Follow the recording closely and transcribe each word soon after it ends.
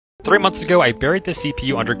3 months ago, I buried the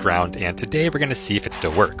CPU underground, and today we're going to see if it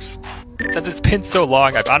still works. Since it's been so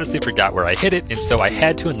long, I've honestly forgot where I hid it, and so I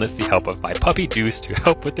had to enlist the help of my puppy Deuce to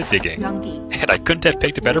help with the digging. And I couldn't have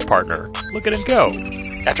picked a better partner. Look at him go!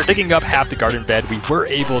 After digging up half the garden bed, we were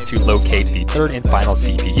able to locate the third and final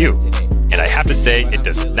CPU. And I have to say, it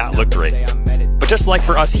does not look great. But just like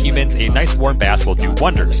for us humans, a nice warm bath will do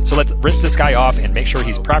wonders. So let's rinse this guy off and make sure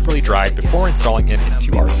he's properly dried before installing him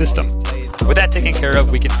into our system. With that taken care of,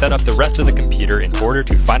 we can set up the rest of the computer in order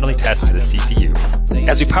to finally test the CPU.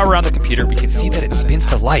 As we power on the computer, we can see that it spins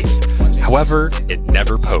to life. However, it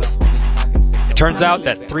never posts. It turns out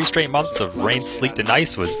that 3 straight months of rain, sleet, and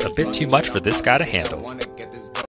ice was a bit too much for this guy to handle.